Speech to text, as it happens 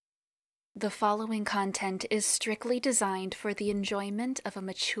The following content is strictly designed for the enjoyment of a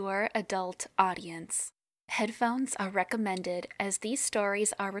mature adult audience. Headphones are recommended as these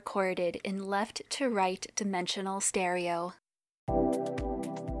stories are recorded in left-to-right dimensional stereo.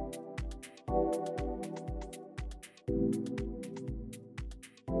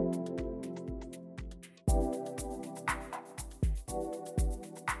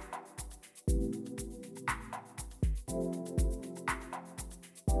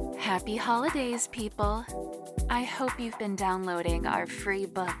 Happy holidays, people! I hope you've been downloading our free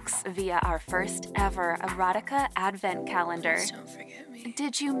books via our first ever Erotica Advent Calendar. Please don't forget me.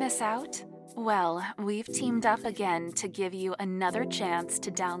 Did you miss out? Well, we've teamed up again to give you another chance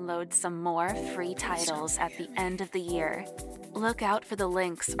to download some more free titles at the end of the year. Look out for the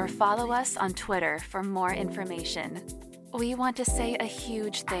links or follow us on Twitter for more information. We want to say a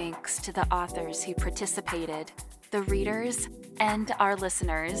huge thanks to the authors who participated, the readers, and our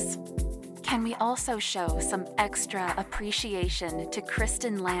listeners. Can we also show some extra appreciation to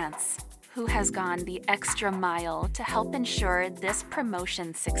Kristen Lance, who has gone the extra mile to help ensure this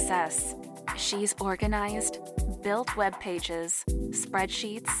promotion's success? She's organized, built web pages,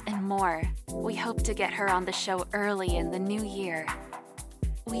 spreadsheets, and more. We hope to get her on the show early in the new year.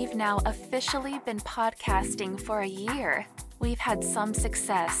 We've now officially been podcasting for a year. We've had some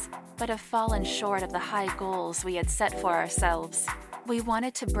success, but have fallen short of the high goals we had set for ourselves. We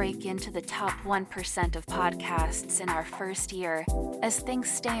wanted to break into the top 1% of podcasts in our first year. As things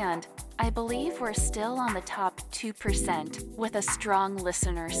stand, I believe we're still on the top 2% with a strong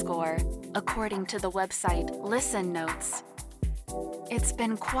listener score, according to the website Listen Notes. It's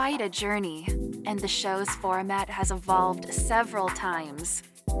been quite a journey, and the show's format has evolved several times.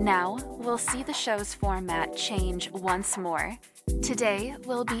 Now, we'll see the show's format change once more. Today,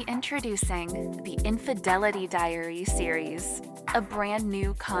 we'll be introducing the Infidelity Diary series, a brand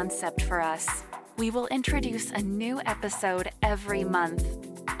new concept for us. We will introduce a new episode every month.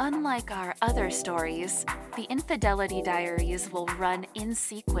 Unlike our other stories, the Infidelity Diaries will run in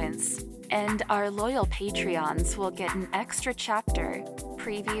sequence, and our loyal Patreons will get an extra chapter,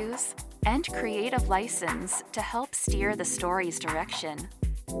 previews, and creative license to help steer the story's direction.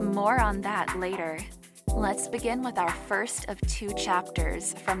 More on that later. Let's begin with our first of 2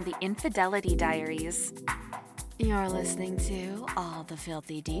 chapters from the Infidelity Diaries. You're listening to All the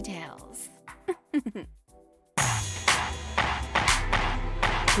Filthy Details.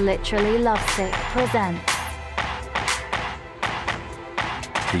 Literally Lovesick presents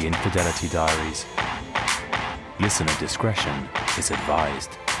The Infidelity Diaries. Listener discretion is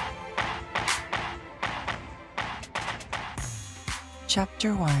advised.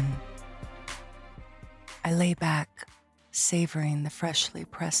 Chapter 1. I lay back, savoring the freshly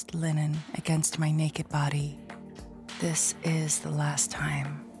pressed linen against my naked body. This is the last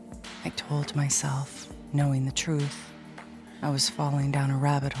time, I told myself, knowing the truth. I was falling down a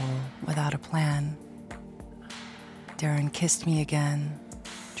rabbit hole without a plan. Darren kissed me again,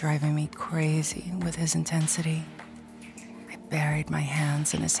 driving me crazy with his intensity. I buried my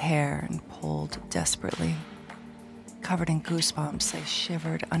hands in his hair and pulled desperately. Covered in goosebumps, I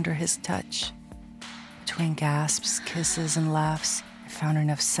shivered under his touch. Between gasps, kisses, and laughs, I found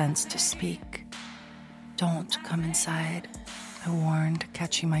enough sense to speak. "Don't come inside," I warned,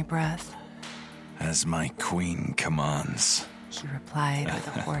 catching my breath. "As my queen commands," he replied with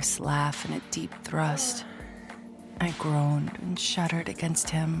a hoarse laugh and a deep thrust. I groaned and shuddered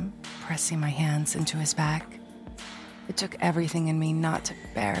against him, pressing my hands into his back. It took everything in me not to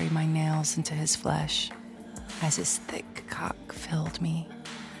bury my nails into his flesh, as his thick cock filled me.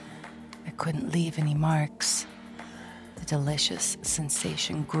 I couldn't leave any marks. The delicious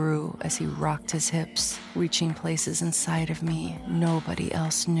sensation grew as he rocked his hips, reaching places inside of me nobody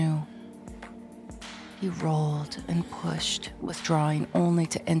else knew. He rolled and pushed, withdrawing only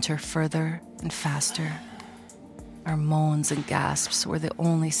to enter further and faster. Our moans and gasps were the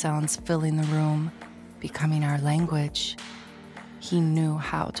only sounds filling the room, becoming our language. He knew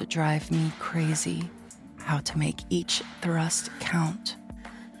how to drive me crazy, how to make each thrust count.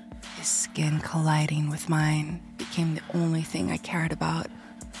 His skin colliding with mine became the only thing I cared about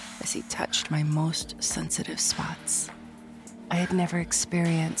as he touched my most sensitive spots. I had never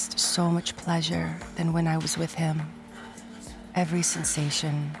experienced so much pleasure than when I was with him. Every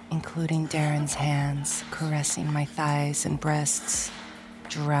sensation, including Darren's hands caressing my thighs and breasts,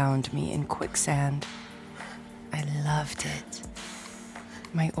 drowned me in quicksand. I loved it.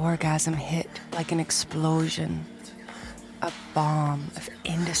 My orgasm hit like an explosion, a bomb of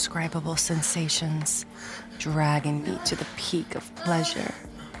indescribable sensations, dragging me to the peak of pleasure.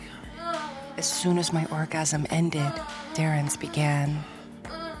 As soon as my orgasm ended, Darren's began.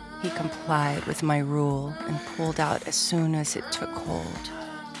 He complied with my rule and pulled out as soon as it took hold.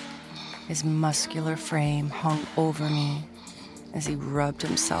 His muscular frame hung over me as he rubbed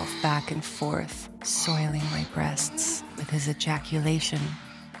himself back and forth, soiling my breasts with his ejaculation.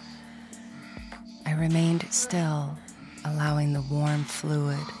 I remained still, allowing the warm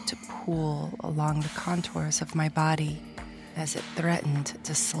fluid to pool along the contours of my body as it threatened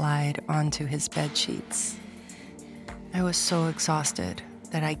to slide onto his bedsheets. I was so exhausted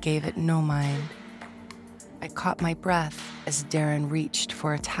that I gave it no mind. I caught my breath as Darren reached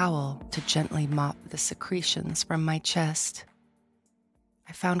for a towel to gently mop the secretions from my chest.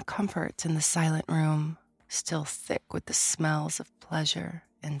 I found comfort in the silent room, still thick with the smells of pleasure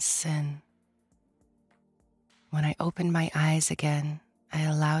and sin. When I opened my eyes again, I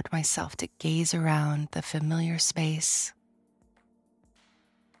allowed myself to gaze around the familiar space.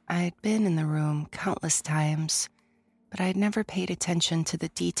 I had been in the room countless times, but I had never paid attention to the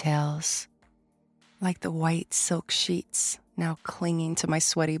details, like the white silk sheets now clinging to my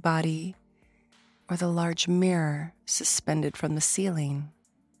sweaty body, or the large mirror suspended from the ceiling.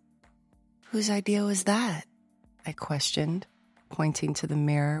 Whose idea was that? I questioned, pointing to the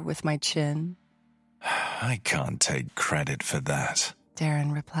mirror with my chin. I can't take credit for that,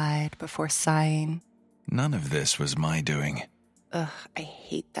 Darren replied before sighing. None of this was my doing. Ugh, I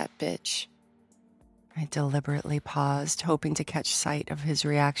hate that bitch. I deliberately paused, hoping to catch sight of his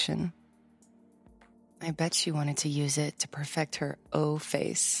reaction. I bet she wanted to use it to perfect her O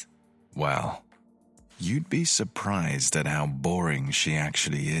face. Well, you'd be surprised at how boring she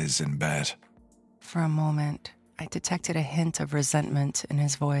actually is in bed. For a moment, I detected a hint of resentment in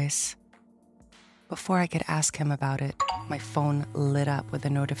his voice. Before I could ask him about it, my phone lit up with a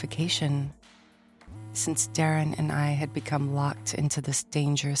notification. Since Darren and I had become locked into this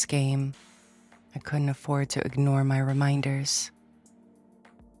dangerous game, I couldn't afford to ignore my reminders.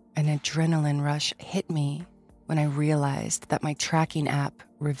 An adrenaline rush hit me when I realized that my tracking app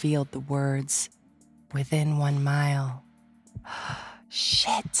revealed the words, "Within 1 mile."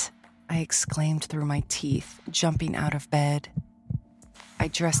 Shit! I exclaimed through my teeth, jumping out of bed. I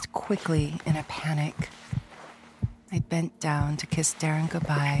dressed quickly in a panic. I bent down to kiss Darren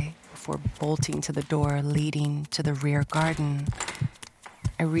goodbye before bolting to the door leading to the rear garden.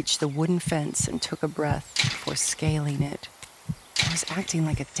 I reached the wooden fence and took a breath before scaling it. I was acting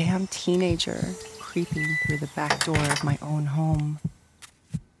like a damn teenager, creeping through the back door of my own home.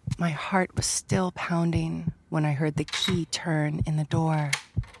 My heart was still pounding when I heard the key turn in the door.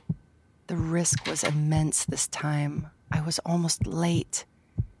 The risk was immense this time. I was almost late,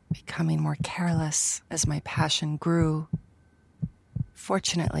 becoming more careless as my passion grew.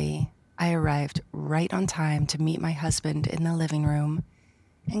 Fortunately, I arrived right on time to meet my husband in the living room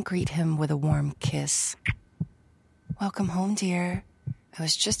and greet him with a warm kiss. "Welcome home, dear. I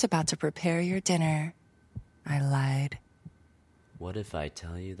was just about to prepare your dinner," I lied. What if I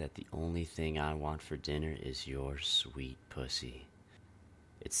tell you that the only thing I want for dinner is your sweet pussy?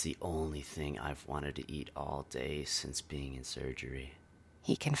 It's the only thing I've wanted to eat all day since being in surgery,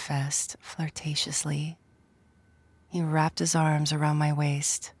 he confessed flirtatiously. He wrapped his arms around my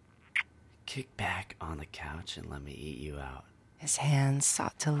waist. Kick back on the couch and let me eat you out. His hands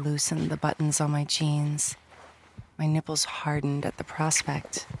sought to loosen the buttons on my jeans. My nipples hardened at the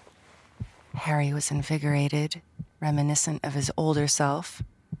prospect. Harry was invigorated, reminiscent of his older self,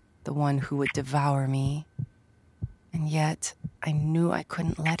 the one who would devour me. And yet, I knew I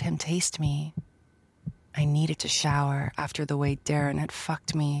couldn't let him taste me. I needed to shower after the way Darren had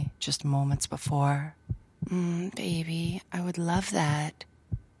fucked me just moments before. Baby, I would love that.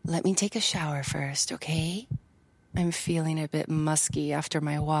 Let me take a shower first, okay? I'm feeling a bit musky after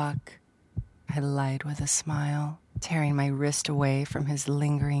my walk. I lied with a smile, tearing my wrist away from his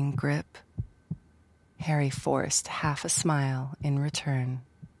lingering grip. Harry forced half a smile in return.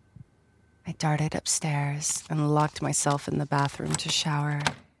 I darted upstairs and locked myself in the bathroom to shower.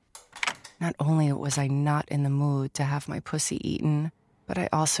 Not only was I not in the mood to have my pussy eaten, but I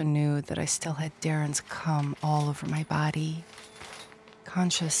also knew that I still had Darren's cum all over my body.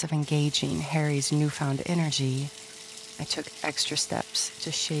 Conscious of engaging Harry's newfound energy, I took extra steps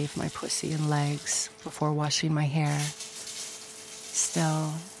to shave my pussy and legs before washing my hair.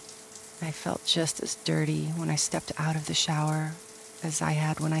 Still, I felt just as dirty when I stepped out of the shower as I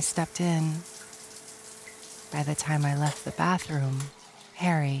had when I stepped in. By the time I left the bathroom,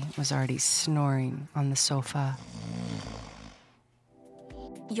 Harry was already snoring on the sofa.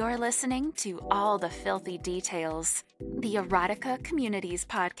 You're listening to All the Filthy Details, the Erotica Communities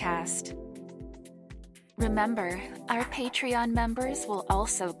podcast. Remember, our Patreon members will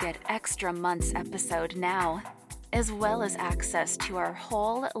also get extra month's episode now. as well as access to our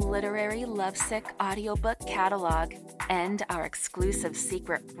whole literary lovesick audiobook catalog and our exclusive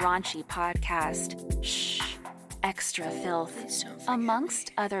secret raunchy podcast, Shh, Extra Filth,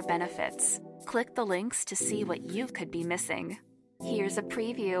 amongst other benefits. Click the links to see what you could be missing. Here's a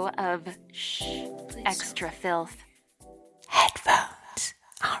preview of Shh, Extra Filth. Headphones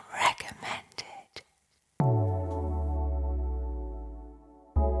are recommended.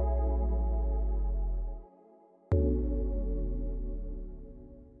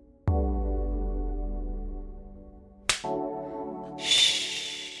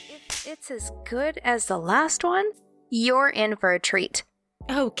 If it's as good as the last one, you're in for a treat.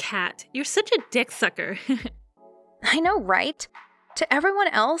 Oh, Kat, you're such a dick sucker. I know, right? To everyone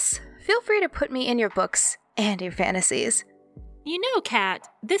else, feel free to put me in your books and your fantasies. You know, Kat,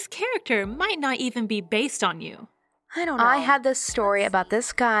 this character might not even be based on you. I don't know. I had this story about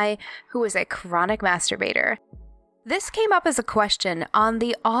this guy who was a chronic masturbator. This came up as a question on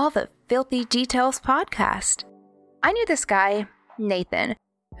the All the Filthy Details podcast. I knew this guy, Nathan,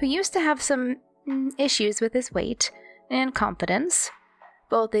 who used to have some issues with his weight and confidence.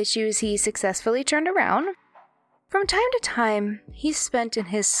 Both issues he successfully turned around. From time to time, he spent in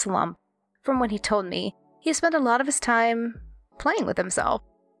his slump. From what he told me, he spent a lot of his time playing with himself,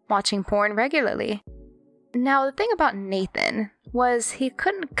 watching porn regularly. Now, the thing about Nathan was he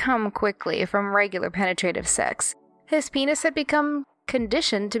couldn't come quickly from regular penetrative sex. His penis had become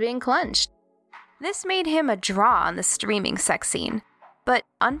conditioned to being clenched. This made him a draw on the streaming sex scene, but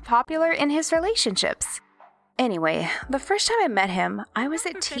unpopular in his relationships. Anyway, the first time I met him, I was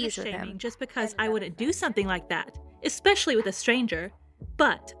at tease with him. Just because I wouldn't do something like that, especially with a stranger.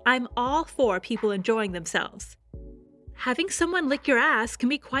 But I'm all for people enjoying themselves. Having someone lick your ass can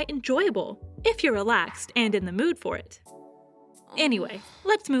be quite enjoyable if you're relaxed and in the mood for it. Anyway,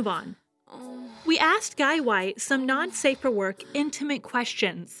 let's move on. We asked Guy White some non-safe for work intimate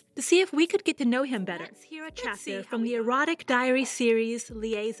questions to see if we could get to know him better. Let's hear a chapter from the erotic diary series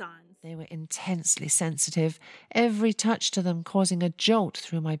Liaisons. They were intensely sensitive, every touch to them causing a jolt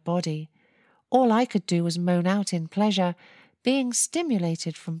through my body. All I could do was moan out in pleasure, being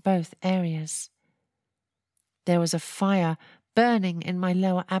stimulated from both areas. There was a fire burning in my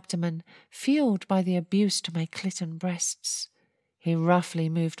lower abdomen, fueled by the abuse to my clit and breasts. He roughly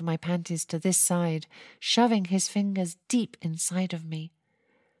moved my panties to this side, shoving his fingers deep inside of me.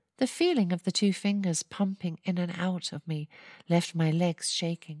 The feeling of the two fingers pumping in and out of me left my legs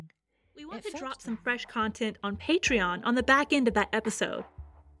shaking. We want to drop some fresh content on Patreon on the back end of that episode.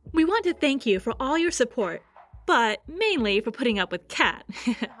 We want to thank you for all your support, but mainly for putting up with Kat.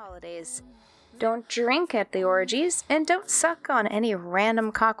 Holidays. Don't drink at the orgies, and don't suck on any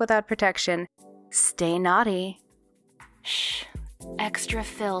random cock without protection. Stay naughty. Shh. Extra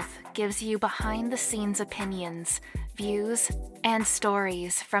Filth gives you behind-the-scenes opinions, views, and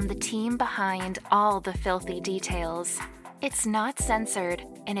stories from the team behind all the filthy details. It's not censored,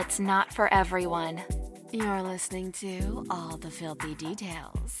 and it's not for everyone. You're listening to All the Filthy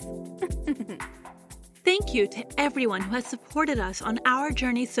Details. Thank you to everyone who has supported us on our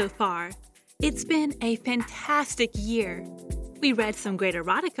journey so far. It's been a fantastic year. We read some great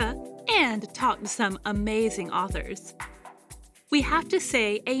erotica and talked to some amazing authors. We have to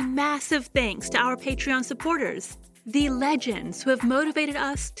say a massive thanks to our Patreon supporters, the legends who have motivated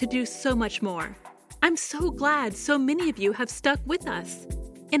us to do so much more. I'm so glad so many of you have stuck with us.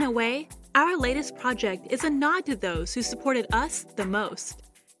 In a way, our latest project is a nod to those who supported us the most.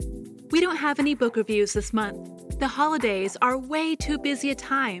 We don't have any book reviews this month. The holidays are way too busy a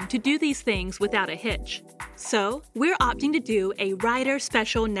time to do these things without a hitch. So, we're opting to do a writer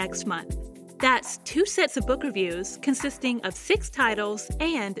special next month. That's 2 sets of book reviews consisting of 6 titles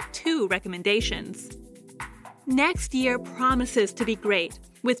and 2 recommendations. Next year promises to be great,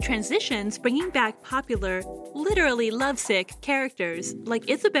 with transitions bringing back popular, literally lovesick characters like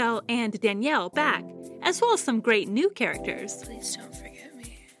Isabel and Danielle back, as well as some great new characters. Please don't forget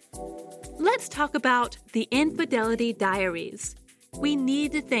me. Let's talk about The Infidelity Diaries. We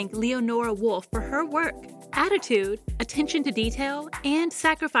need to thank Leonora Wolf for her work, attitude, attention to detail, and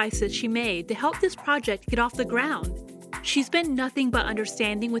sacrifices she made to help this project get off the ground. She's been nothing but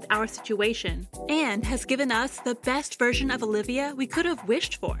understanding with our situation and has given us the best version of Olivia we could have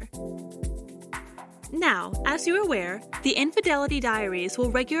wished for. Now, as you're aware, The Infidelity Diaries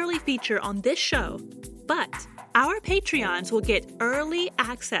will regularly feature on this show, but our Patreons will get early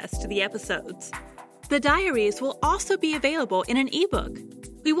access to the episodes. The diaries will also be available in an ebook.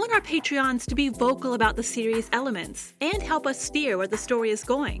 We want our Patreons to be vocal about the series elements and help us steer where the story is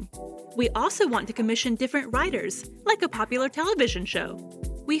going. We also want to commission different writers, like a popular television show.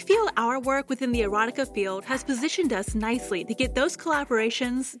 We feel our work within the erotica field has positioned us nicely to get those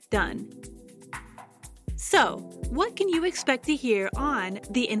collaborations done. So, what can you expect to hear on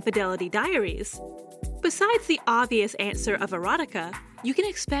The Infidelity Diaries? Besides the obvious answer of erotica, you can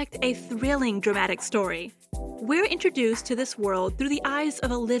expect a thrilling dramatic story. We're introduced to this world through the eyes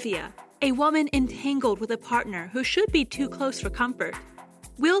of Olivia, a woman entangled with a partner who should be too close for comfort.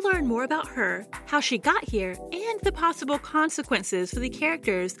 We'll learn more about her, how she got here, and the possible consequences for the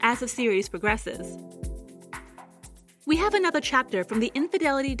characters as the series progresses. We have another chapter from The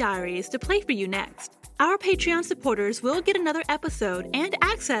Infidelity Diaries to play for you next. Our Patreon supporters will get another episode and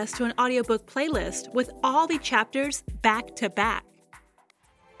access to an audiobook playlist with all the chapters back to back.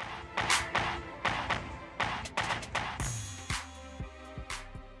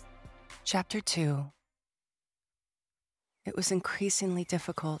 Chapter 2. It was increasingly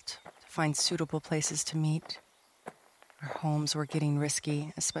difficult to find suitable places to meet. Our homes were getting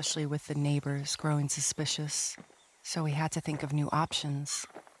risky, especially with the neighbors growing suspicious, so we had to think of new options.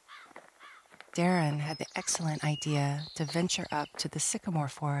 Darren had the excellent idea to venture up to the sycamore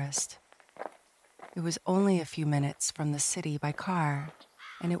forest. It was only a few minutes from the city by car,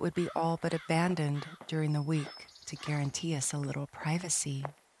 and it would be all but abandoned during the week to guarantee us a little privacy.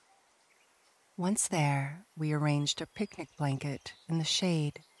 Once there, we arranged a picnic blanket in the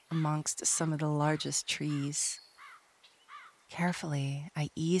shade amongst some of the largest trees. Carefully, I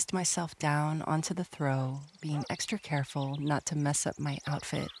eased myself down onto the throw, being extra careful not to mess up my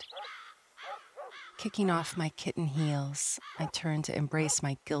outfit. Kicking off my kitten heels, I turned to embrace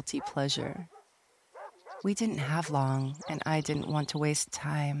my guilty pleasure. We didn't have long, and I didn't want to waste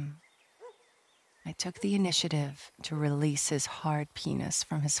time. I took the initiative to release his hard penis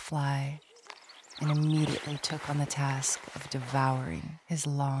from his fly, and immediately took on the task of devouring his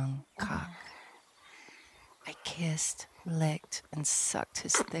long cock. I kissed, licked, and sucked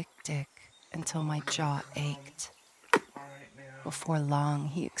his thick dick until my jaw ached. Before long,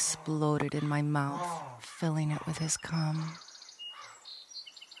 he exploded in my mouth, filling it with his cum.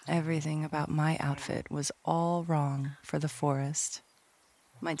 Everything about my outfit was all wrong for the forest.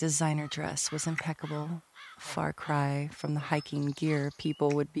 My designer dress was impeccable, a far cry from the hiking gear people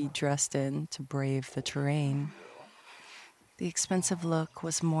would be dressed in to brave the terrain. The expensive look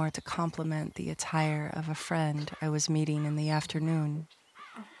was more to complement the attire of a friend I was meeting in the afternoon.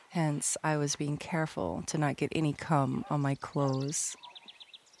 Hence, I was being careful to not get any cum on my clothes.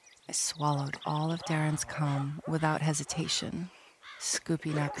 I swallowed all of Darren's cum without hesitation,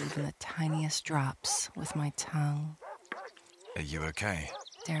 scooping up even the tiniest drops with my tongue. Are you okay?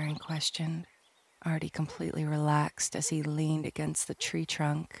 Darren questioned, already completely relaxed as he leaned against the tree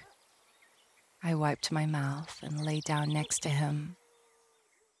trunk. I wiped my mouth and lay down next to him.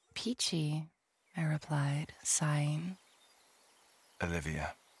 Peachy, I replied, sighing.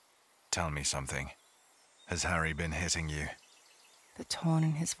 Olivia, tell me something. Has Harry been hitting you? The tone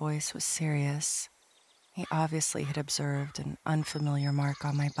in his voice was serious. He obviously had observed an unfamiliar mark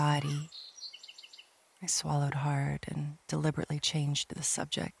on my body. I swallowed hard and deliberately changed the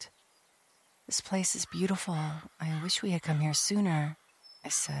subject. This place is beautiful. I wish we had come here sooner, I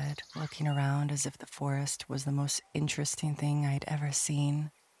said, looking around as if the forest was the most interesting thing I'd ever seen.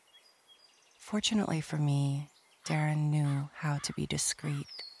 Fortunately for me, Darren knew how to be discreet.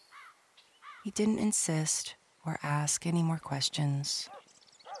 He didn't insist or ask any more questions.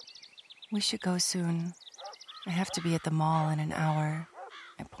 We should go soon. I have to be at the mall in an hour,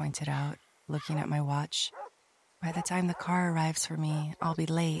 I pointed out, looking at my watch. By the time the car arrives for me, I'll be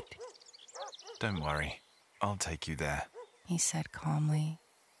late. Don't worry, I'll take you there, he said calmly.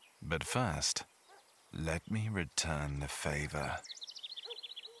 But first, let me return the favor.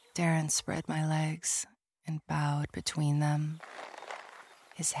 Darren spread my legs and bowed between them.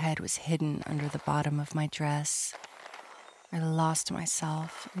 His head was hidden under the bottom of my dress. I lost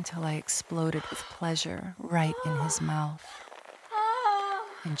myself until I exploded with pleasure right in his mouth.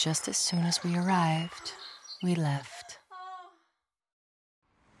 And just as soon as we arrived, we left.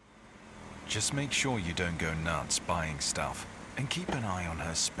 Just make sure you don't go nuts buying stuff, and keep an eye on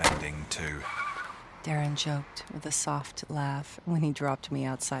her spending too. Darren joked with a soft laugh when he dropped me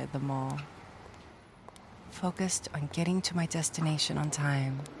outside the mall. Focused on getting to my destination on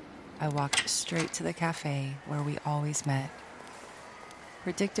time, I walked straight to the cafe where we always met.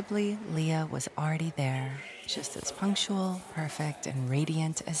 Predictably, Leah was already there, just as punctual, perfect, and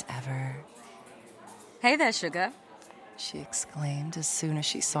radiant as ever. Hey there, sugar, she exclaimed as soon as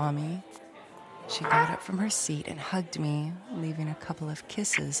she saw me. She got up from her seat and hugged me, leaving a couple of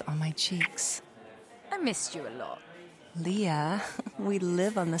kisses on my cheeks. I missed you a lot. Leah, we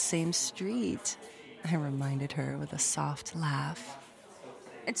live on the same street, I reminded her with a soft laugh.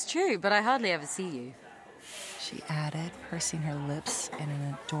 It's true, but I hardly ever see you. She added, pursing her lips in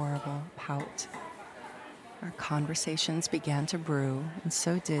an adorable pout. Our conversations began to brew, and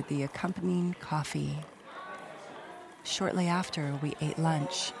so did the accompanying coffee. Shortly after, we ate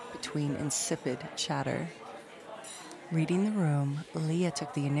lunch between insipid chatter. Reading the room, Leah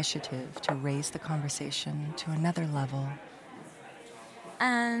took the initiative to raise the conversation to another level.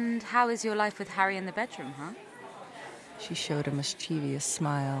 And how is your life with Harry in the bedroom, huh? She showed a mischievous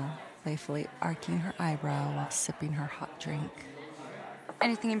smile, playfully arcing her eyebrow while sipping her hot drink.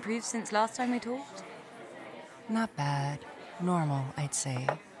 Anything improved since last time we talked? Not bad. Normal, I'd say.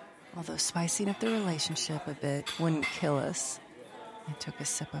 Although spicing up the relationship a bit wouldn't kill us. I took a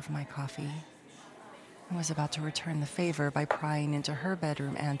sip of my coffee. I was about to return the favor by prying into her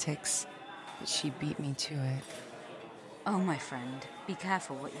bedroom antics, but she beat me to it. Oh, my friend, be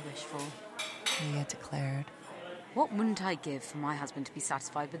careful what you wish for, Leah declared. What wouldn't I give for my husband to be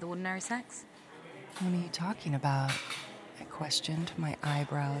satisfied with ordinary sex? What are you talking about? I questioned, my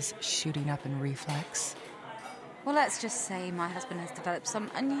eyebrows shooting up in reflex. Well, let's just say my husband has developed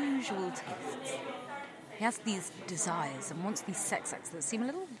some unusual tastes. He has these desires and wants these sex acts that seem a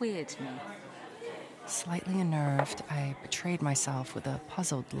little weird to me. Slightly unnerved, I betrayed myself with a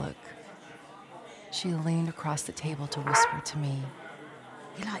puzzled look. She leaned across the table to whisper to me.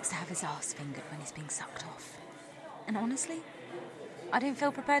 He likes to have his arse fingered when he's being sucked off. And honestly, I don't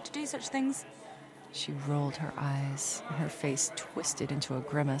feel prepared to do such things. She rolled her eyes, and her face twisted into a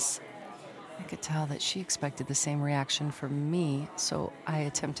grimace. I could tell that she expected the same reaction from me, so I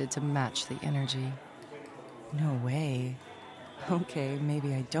attempted to match the energy. No way. Okay,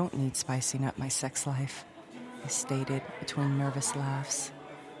 maybe I don't need spicing up my sex life, I stated between nervous laughs.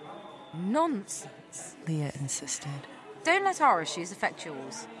 Nonsense, Leah insisted. Don't let our issues affect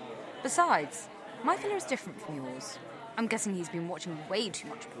yours. Besides, my fella is different from yours. I'm guessing he's been watching way too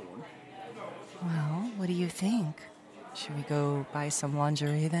much porn. Well, what do you think? Should we go buy some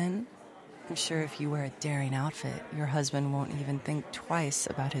lingerie then? I'm sure if you wear a daring outfit, your husband won't even think twice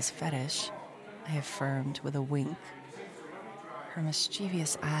about his fetish, I affirmed with a wink. Her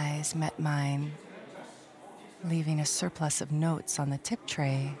mischievous eyes met mine. Leaving a surplus of notes on the tip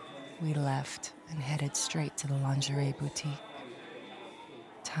tray, we left and headed straight to the lingerie boutique.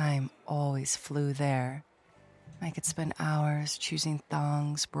 Time always flew there. I could spend hours choosing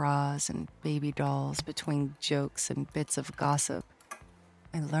thongs, bras, and baby dolls between jokes and bits of gossip.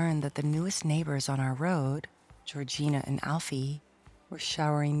 I learned that the newest neighbors on our road, Georgina and Alfie, were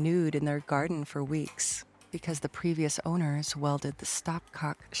showering nude in their garden for weeks because the previous owners welded the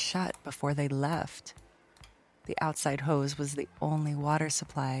stopcock shut before they left. The outside hose was the only water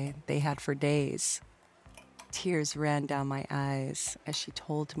supply they had for days. Tears ran down my eyes as she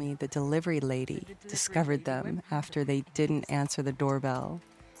told me the delivery lady discovered them after they didn't answer the doorbell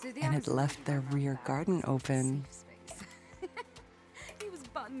and had left their rear garden open. He was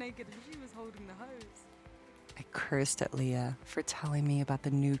butt naked and she was holding the hose. I cursed at Leah for telling me about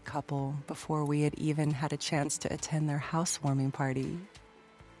the nude couple before we had even had a chance to attend their housewarming party.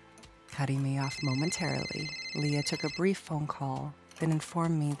 Cutting me off momentarily, Leah took a brief phone call, then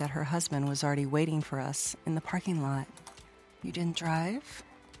informed me that her husband was already waiting for us in the parking lot. You didn't drive?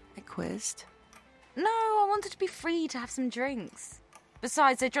 I quizzed. No, I wanted to be free to have some drinks.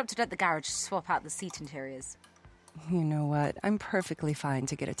 Besides, I dropped it at the garage to swap out the seat interiors. You know what? I'm perfectly fine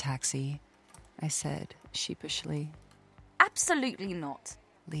to get a taxi, I said sheepishly. Absolutely not,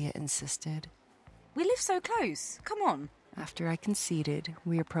 Leah insisted. We live so close. Come on. After I conceded,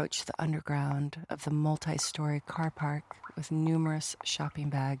 we approached the underground of the multi-story car park with numerous shopping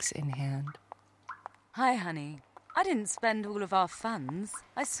bags in hand. Hi, honey. I didn't spend all of our funds,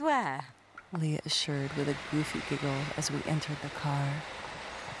 I swear, Leah assured with a goofy giggle as we entered the car.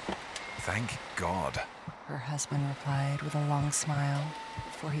 Thank God, her husband replied with a long smile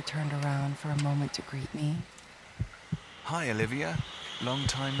before he turned around for a moment to greet me. Hi, Olivia. Long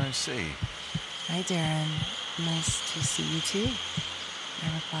time no see. Hi, Darren. Nice to see you too,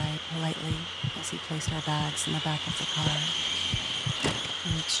 I replied politely as he placed our bags in the back of the car.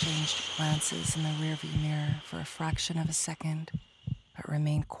 We exchanged glances in the rearview mirror for a fraction of a second, but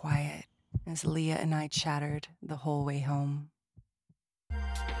remained quiet as Leah and I chattered the whole way home.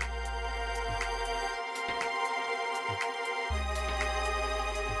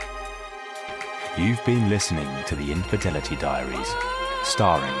 You've been listening to The Infidelity Diaries,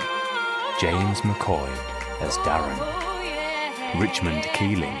 starring James McCoy as Darren, Richmond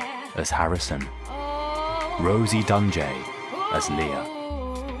Keeling as Harrison, Rosie Dunjay as Leah,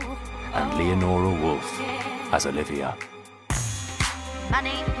 and Leonora Wolf as Olivia.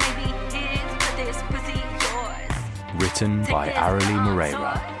 Money, maybe here's for this pussy yours. Written by Arely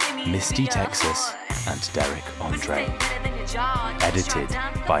Moreira, Misty Texas, and Derek Andre. Edited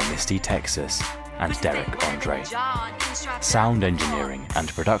by Misty Texas and Derek Andre. Sound engineering and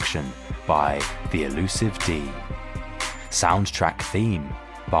production by The Elusive D. Soundtrack theme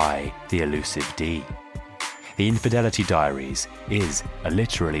by The Elusive D. The Infidelity Diaries is a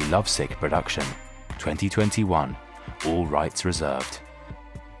literally lovesick production. 2021. All rights reserved.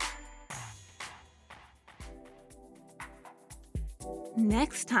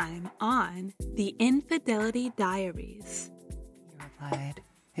 Next time on The Infidelity Diaries. He replied.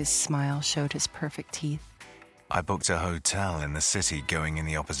 His smile showed his perfect teeth. I booked a hotel in the city going in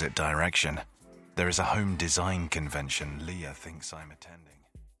the opposite direction. There is a home design convention Leah thinks I'm attending.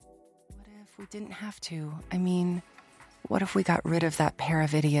 What if we didn't have to? I mean, what if we got rid of that pair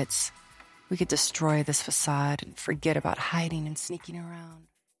of idiots? We could destroy this facade and forget about hiding and sneaking around.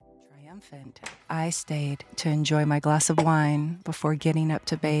 Triumphant, I stayed to enjoy my glass of wine before getting up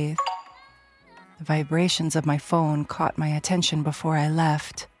to bathe. The vibrations of my phone caught my attention before I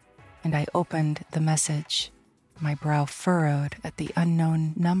left, and I opened the message, my brow furrowed at the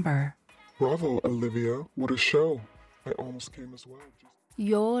unknown number. Bravo, Olivia. What a show. I almost came as well.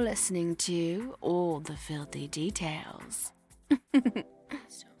 You're listening to All the Filthy Details.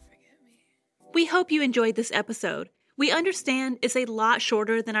 We hope you enjoyed this episode. We understand it's a lot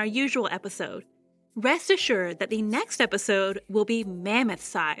shorter than our usual episode. Rest assured that the next episode will be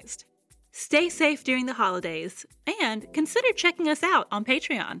mammoth-sized. Stay safe during the holidays, and consider checking us out on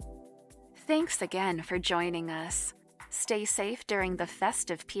Patreon. Thanks again for joining us. Stay safe during the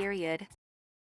festive period.